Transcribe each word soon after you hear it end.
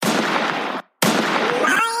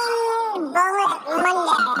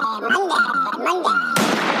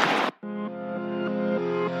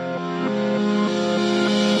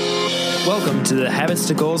Welcome to the Habits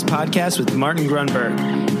to Goals podcast with Martin Grunberg.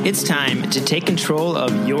 It's time to take control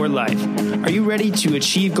of your life. Are you ready to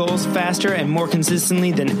achieve goals faster and more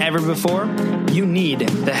consistently than ever before? You need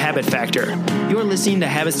the Habit Factor. You're listening to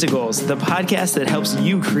Habits to Goals, the podcast that helps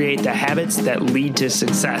you create the habits that lead to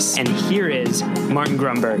success. And here is Martin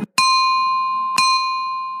Grunberg.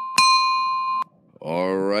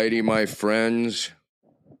 Alrighty, my friends.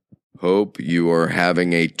 Hope you are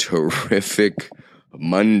having a terrific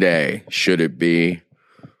Monday, should it be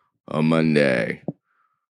a Monday.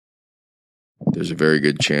 There's a very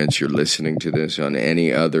good chance you're listening to this on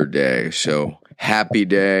any other day. So, happy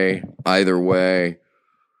day, either way.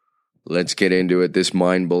 Let's get into it. This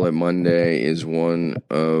Mind Bullet Monday is one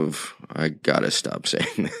of, I gotta stop saying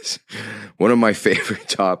this, one of my favorite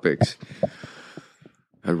topics.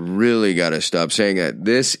 I really gotta stop saying that.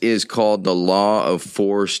 This is called the law of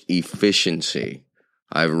forced efficiency.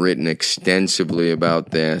 I've written extensively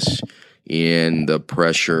about this in the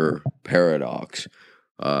pressure paradox.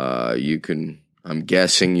 I'm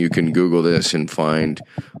guessing you can Google this and find,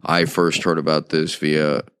 I first heard about this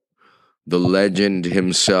via the legend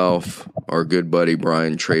himself, our good buddy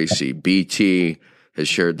Brian Tracy. BT has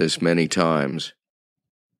shared this many times.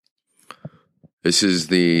 This is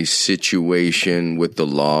the situation with the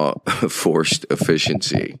law of forced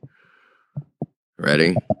efficiency.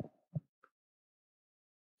 Ready?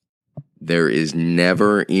 There is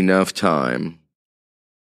never enough time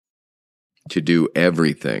to do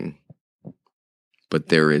everything, but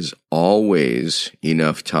there is always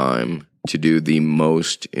enough time to do the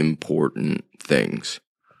most important things.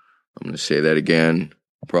 I'm going to say that again,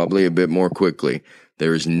 probably a bit more quickly.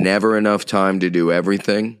 There is never enough time to do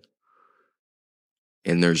everything,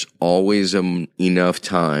 and there's always enough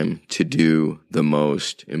time to do the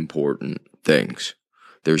most important things.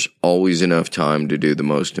 There's always enough time to do the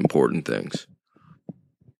most important things.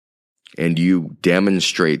 And you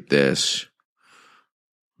demonstrate this,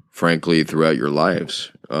 frankly, throughout your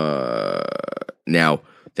lives. Now,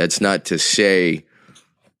 that's not to say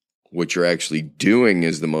what you're actually doing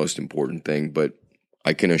is the most important thing, but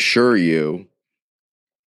I can assure you,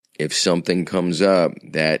 if something comes up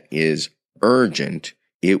that is urgent,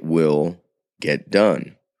 it will get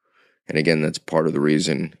done. And again, that's part of the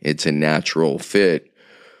reason it's a natural fit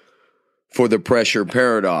for the pressure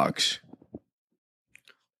paradox.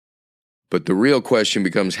 But the real question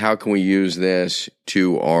becomes, how can we use this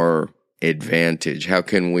to our advantage? How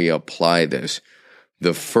can we apply this?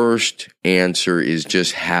 The first answer is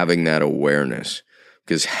just having that awareness,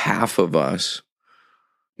 because half of us,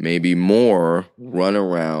 maybe more, run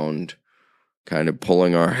around kind of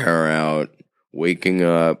pulling our hair out, waking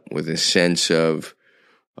up with a sense of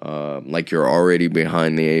like you're already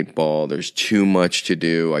behind the eight ball. There's too much to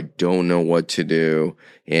do. I don't know what to do.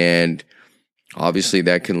 And obviously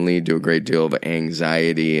that can lead to a great deal of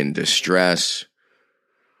anxiety and distress.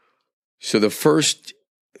 So the first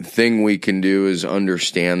thing we can do is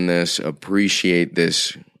understand this, appreciate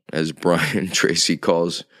this, as Brian Tracy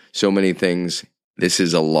calls so many things. This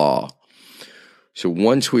is a law. So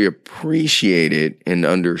once we appreciate it and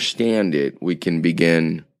understand it, we can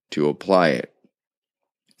begin to apply it.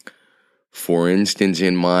 For instance,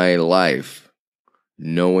 in my life,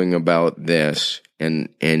 knowing about this and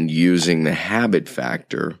using the habit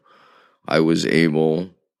factor, I was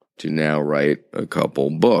able to now write a couple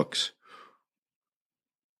books.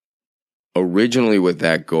 Originally with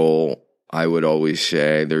that goal, I would always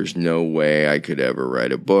say there's no way I could ever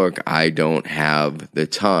write a book. I don't have the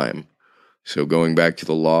time. So going back to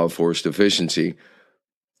the law of forced efficiency,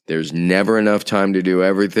 there's never enough time to do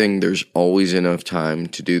everything. There's always enough time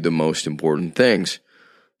to do the most important things.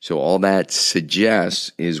 So all that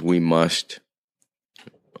suggests is we must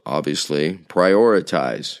obviously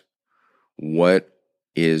prioritize. What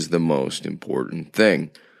is the most important thing?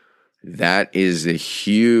 That is the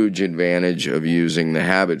huge advantage of using the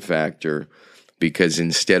habit factor, because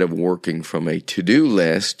instead of working from a to-do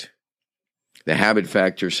list, the habit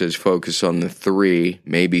factor says focus on the 3,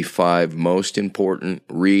 maybe 5 most important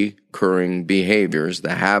recurring behaviors,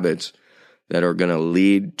 the habits that are going to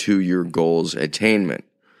lead to your goal's attainment.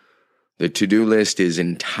 The to-do list is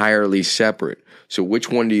entirely separate. So which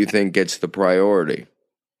one do you think gets the priority?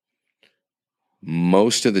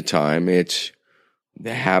 Most of the time, it's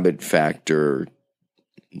the habit factor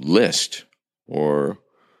list, or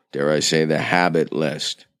dare I say the habit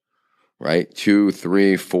list. Right? 2,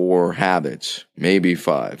 3, 4 habits, maybe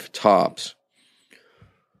 5, tops.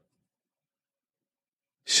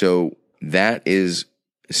 So that is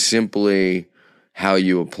simply how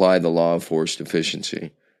you apply the law of forced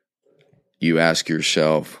efficiency. You ask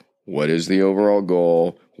yourself, what is the overall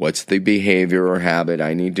goal? What's the behavior or habit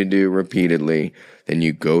I need to do repeatedly? Then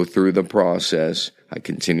you go through the process. I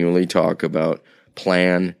continually talk about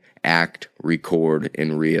plan, act, record,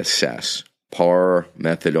 and reassess. PAR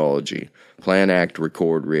methodology. Plan, act,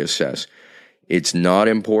 record, reassess. It's not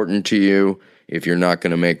important to you if you're not going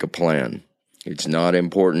to make a plan. It's not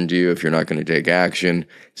important to you if you're not going to take action.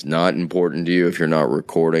 It's not important to you if you're not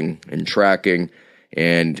recording and tracking,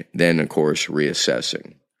 and then, of course,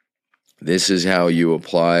 reassessing. This is how you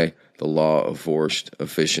apply the law of forced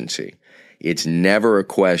efficiency. It's never a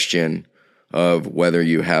question of whether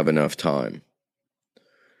you have enough time.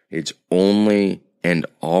 It's only and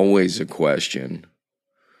always a question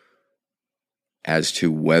as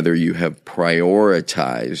to whether you have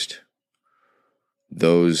prioritized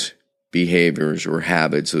those behaviors or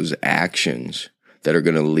habits, those actions that are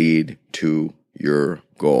going to lead to your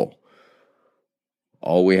goal.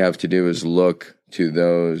 All we have to do is look to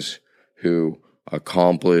those who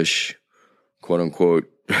accomplish, quote unquote,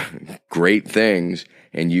 great things,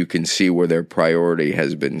 and you can see where their priority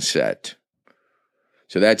has been set.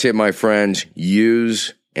 So that's it, my friends.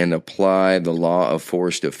 Use and apply the law of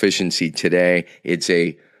forced efficiency today. It's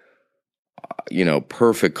a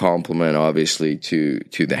perfect complement, obviously, to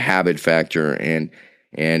the habit factor, and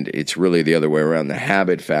it's really the other way around. The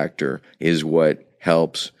habit factor is what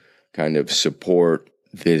helps kind of support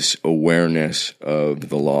this awareness of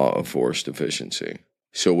the law of forced efficiency.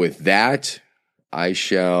 So with that, I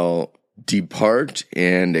shall depart.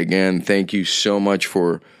 And again, thank you so much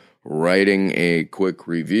for writing a quick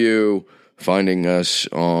review, finding us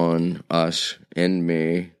and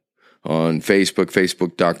me on Facebook,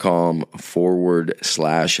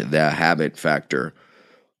 facebook.com/The Habit Factor.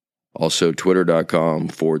 Also,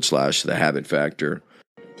 twitter.com/The Habit Factor.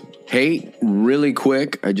 Hey, really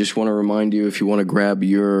quick, I just want to remind you, if you want to grab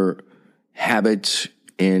your habits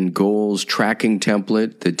and goals tracking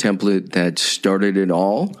template, the template that started it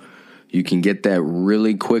all, you can get that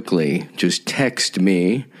really quickly. Just text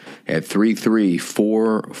me at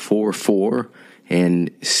 33444 and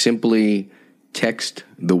simply text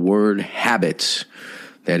the word habits.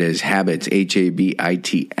 That is habits,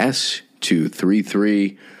 HABITS, to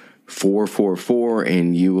 33444,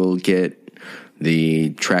 and you will get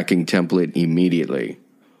the tracking template immediately.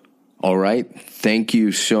 All right. Thank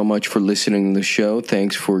you so much for listening to the show.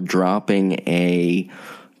 Thanks for dropping a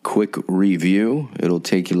quick review. It'll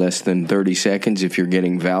take you less than 30 seconds if you're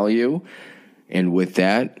getting value. And with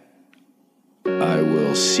that, I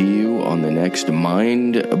will see you on the next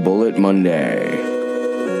Mind Bullet Monday.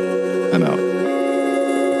 I'm out.